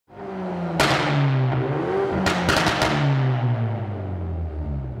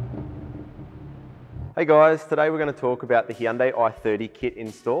Hey guys, today we're going to talk about the Hyundai i30 kit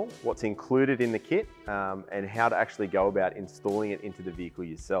install, what's included in the kit, and how to actually go about installing it into the vehicle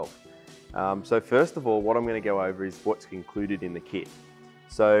yourself. So first of all, what I'm going to go over is what's included in the kit.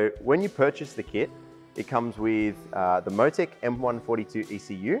 So when you purchase the kit, it comes with the MOTEC M142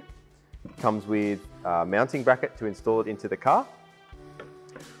 ECU, it comes with a mounting bracket to install it into the car.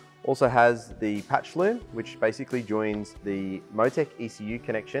 Also has the patch loom, which basically joins the MOTEC ECU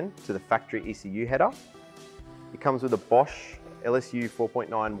connection to the factory ECU header. It comes with a Bosch LSU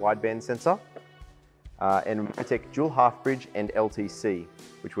 4.9 wideband sensor and MOTEC dual half bridge and LTC,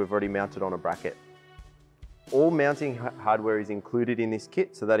 which we've already mounted on a bracket. All mounting hardware is included in this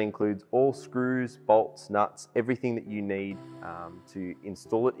kit, so that includes all screws, bolts, nuts, everything that you need to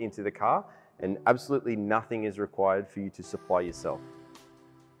install it into the car, and absolutely nothing is required for you to supply yourself.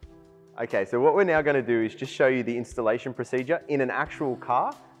 Okay, so what we're now going to do is just show you the installation procedure in an actual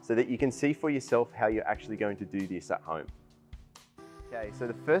car so that you can see for yourself how you're actually going to do this at home. Okay, so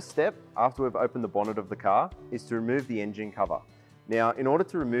the first step after we've opened the bonnet of the car is to remove the engine cover. Now, in order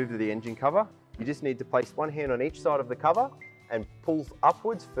to remove the engine cover, you just need to place one hand on each side of the cover and pull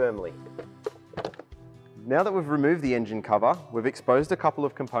upwards firmly. Now that we've removed the engine cover, we've exposed a couple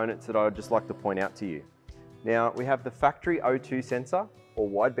of components that I would just like to point out to you. Now, we have the factory O2 sensor or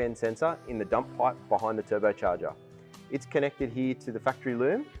wideband sensor in the dump pipe behind the turbocharger. It's connected here to the factory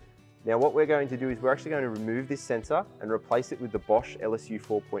loom. Now what we're going to do is we're actually going to remove this sensor and replace it with the Bosch LSU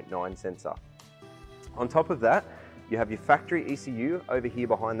 4.9 sensor. On top of that, you have your factory ECU over here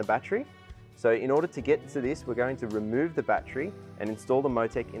behind the battery. So in order to get to this, we're going to remove the battery and install the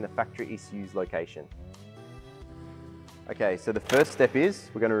MOTEC in the factory ECU's location. Okay, so the first step is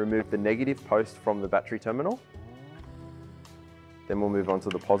we're going to remove the negative post from the battery terminal. Then we'll move on to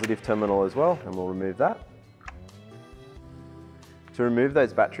the positive terminal as well, and we'll remove that. To remove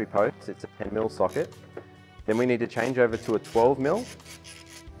those battery posts, it's a 10mm socket. Then we need to change over to a 12mm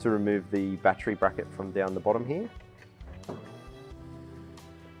to remove the battery bracket from down the bottom here.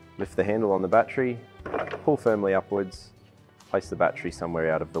 Lift the handle on the battery, pull firmly upwards, place the battery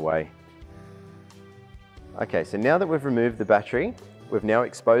somewhere out of the way. Okay, so now that we've removed the battery, we've now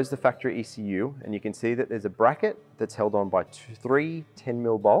exposed the factory ECU, and you can see that there's a bracket that's held on by three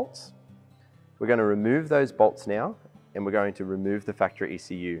 10mm bolts. We're going to remove those bolts now, and we're going to remove the factory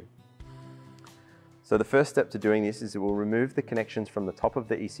ECU. So the first step to doing this is we'll remove the connections from the top of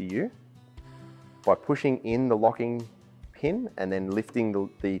the ECU by pushing in the locking pin and then lifting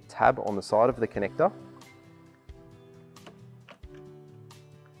the tab on the side of the connector,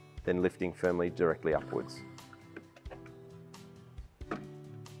 then lifting firmly directly upwards.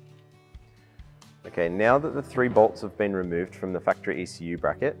 Okay, now that the three bolts have been removed from the factory ECU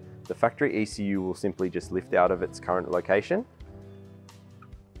bracket, the factory ECU will simply just lift out of its current location.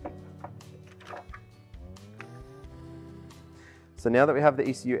 So now that we have the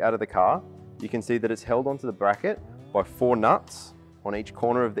ECU out of the car, you can see that it's held onto the bracket by 4 nuts on each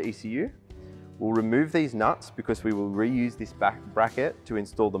corner of the ECU. We'll remove these nuts because we will reuse this bracket to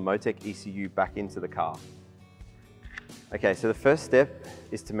install the MOTEC ECU back into the car. Okay, so the first step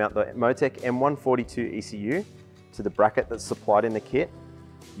is to mount the MOTEC M142 ECU to the bracket that's supplied in the kit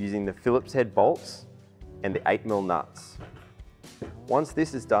using the Phillips head bolts and the 8mm nuts. Once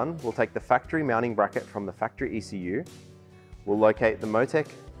this is done, we'll take the factory mounting bracket from the factory ECU, we'll locate the MOTEC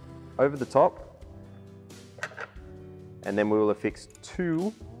over the top, and then we will affix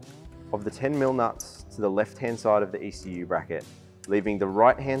 2 of the 10mm nuts to the left-hand side of the ECU bracket, leaving the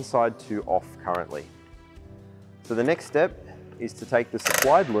right-hand side 2 off currently. So the next step is to take the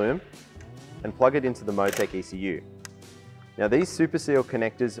supplied loom and plug it into the MOTEC ECU. Now these Super Seal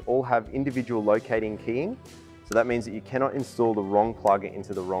connectors all have individual locating keying, so that means that you cannot install the wrong plug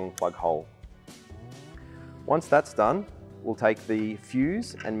into the wrong plug hole. Once that's done, we'll take the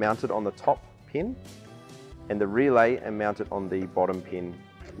fuse and mount it on the top pin and the relay and mount it on the bottom pin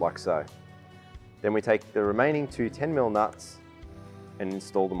like so. Then we take the remaining 2 10mm nuts and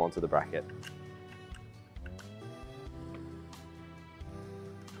install them onto the bracket.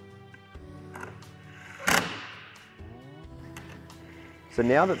 So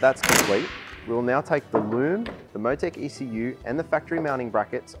now that that's complete, we'll now take the loom, the MOTEC ECU and the factory mounting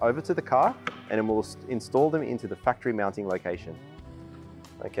brackets over to the car, and then we'll install them into the factory mounting location.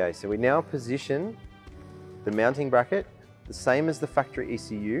 Okay, so we now position the mounting bracket the same as the factory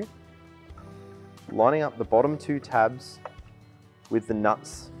ECU, lining up the bottom 2 tabs with the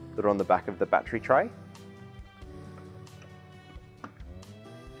nuts that are on the back of the battery tray.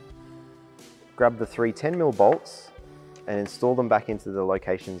 Grab the 3 10mm bolts and install them back into the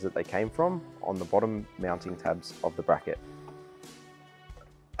locations that they came from on the bottom mounting tabs of the bracket.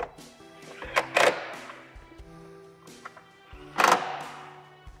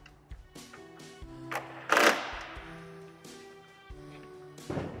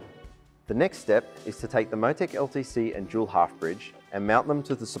 The next step is to take the MOTEC LTC and dual half bridge and mount them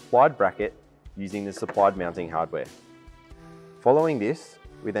to the supplied bracket using the supplied mounting hardware. Following this,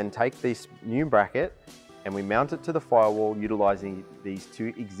 we then take this new bracket and we mount it to the firewall utilising these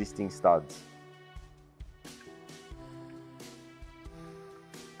two existing studs.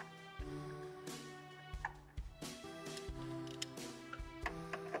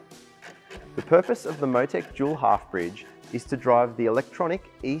 The purpose of the MOTEC dual half bridge is to drive the electronic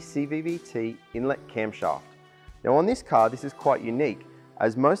eCVVT inlet camshaft. Now on this car, this is quite unique,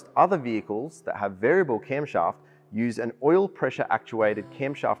 as most other vehicles that have variable camshaft use an oil pressure actuated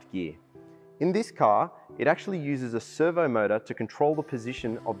camshaft gear. In this car, it actually uses a servo motor to control the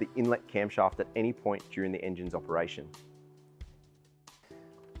position of the inlet camshaft at any point during the engine's operation.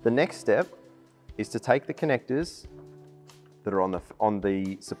 The next step is to take the connectors that are on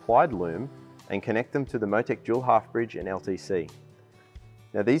the supplied loom and connect them to the MOTEC dual half bridge and LTC.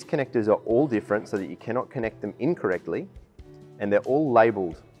 Now these connectors are all different so that you cannot connect them incorrectly, and they're all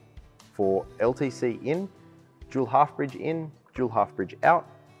labelled for LTC in, dual half bridge in, dual half bridge out.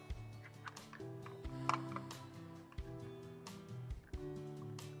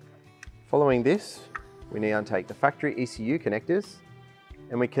 Following this, we now take the factory ECU connectors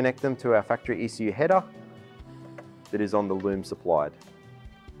and we connect them to our factory ECU header that is on the loom supplied.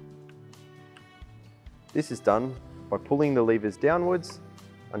 This is done by pulling the levers downwards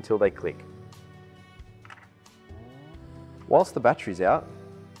until they click. Whilst the battery's out,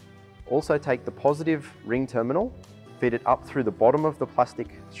 also take the positive ring terminal, feed it up through the bottom of the plastic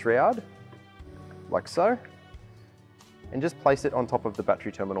shroud, like so, and just place it on top of the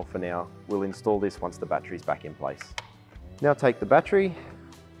battery terminal for now. We'll install this once the battery's back in place. Now take the battery,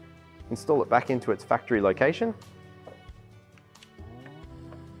 install it back into its factory location.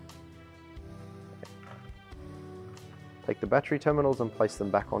 Take the battery terminals and place them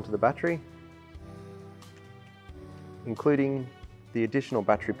back onto the battery, including the additional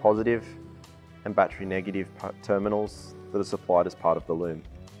battery positive and battery negative terminals that are supplied as part of the loom.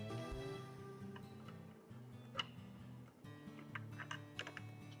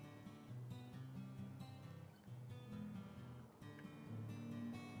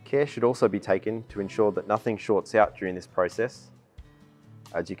 Care should also be taken to ensure that nothing shorts out during this process,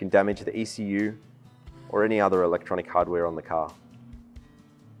 as you can damage the ECU or any other electronic hardware on the car.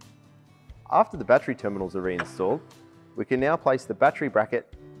 After the battery terminals are reinstalled, we can now place the battery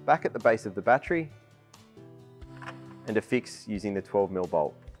bracket back at the base of the battery and affix using the 12mm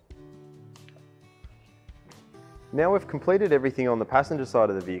bolt. Now we've completed everything on the passenger side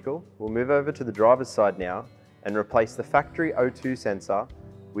of the vehicle, we'll move over to the driver's side now and replace the factory O2 sensor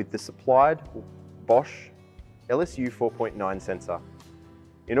with the supplied Bosch LSU 4.9 sensor.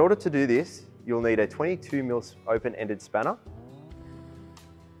 In order to do this, you'll need a 22mm open-ended spanner,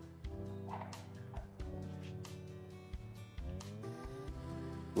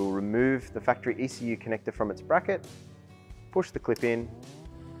 we'll remove the factory ECU connector from its bracket, push the clip in,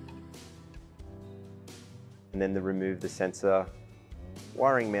 and then remove the sensor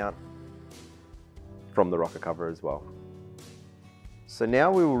wiring mount from the rocker cover as well. So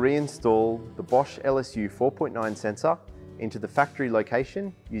now we will reinstall the Bosch LSU 4.9 sensor into the factory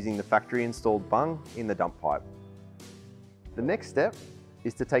location using the factory installed bung in the dump pipe. The next step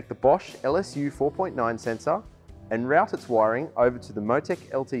is to take the Bosch LSU 4.9 sensor and route its wiring over to the MOTEC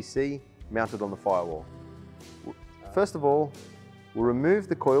LTC mounted on the firewall. First of all, we'll remove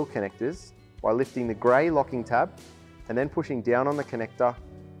the coil connectors by lifting the grey locking tab and then pushing down on the connector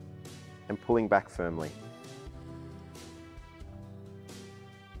and pulling back firmly.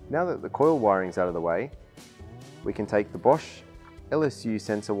 Now that the coil wiring's out of the way, we can take the Bosch LSU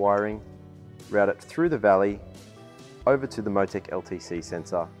sensor wiring, route it through the valley over to the MOTEC LTC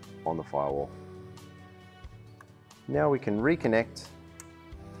sensor on the firewall. Now we can reconnect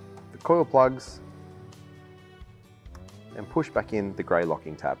the coil plugs and push back in the grey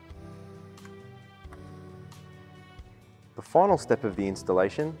locking tab. The final step of the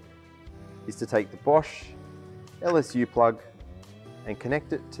installation is to take the Bosch LSU plug and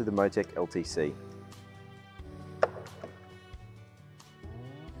connect it to the MOTEC LTC.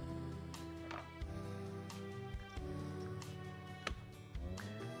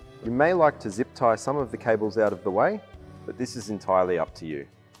 You may like to zip tie some of the cables out of the way, but this is entirely up to you.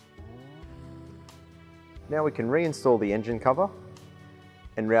 Now we can reinstall the engine cover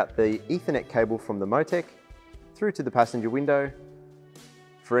and route the Ethernet cable from the MOTEC through to the passenger window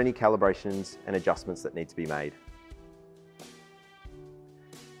for any calibrations and adjustments that need to be made.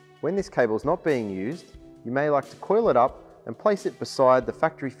 When this cable is not being used, you may like to coil it up and place it beside the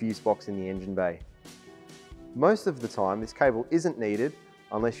factory fuse box in the engine bay. Most of the time this cable isn't needed,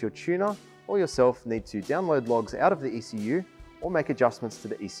 unless your tuner or yourself need to download logs out of the ECU or make adjustments to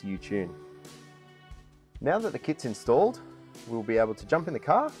the ECU tune. Now that the kit's installed, we'll be able to jump in the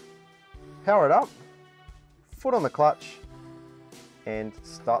car, power it up, foot on the clutch, and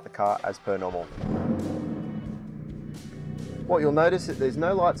start the car as per normal. What you'll notice is that there's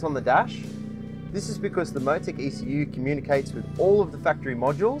no lights on the dash. This is because the MOTEC ECU communicates with all of the factory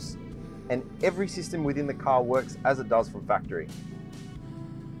modules, and every system within the car works as it does from factory.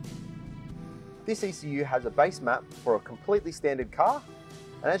 This ECU has a base map for a completely standard car,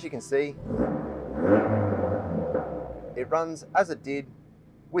 and as you can see, it runs as it did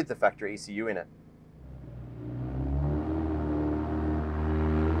with the factory ECU in it.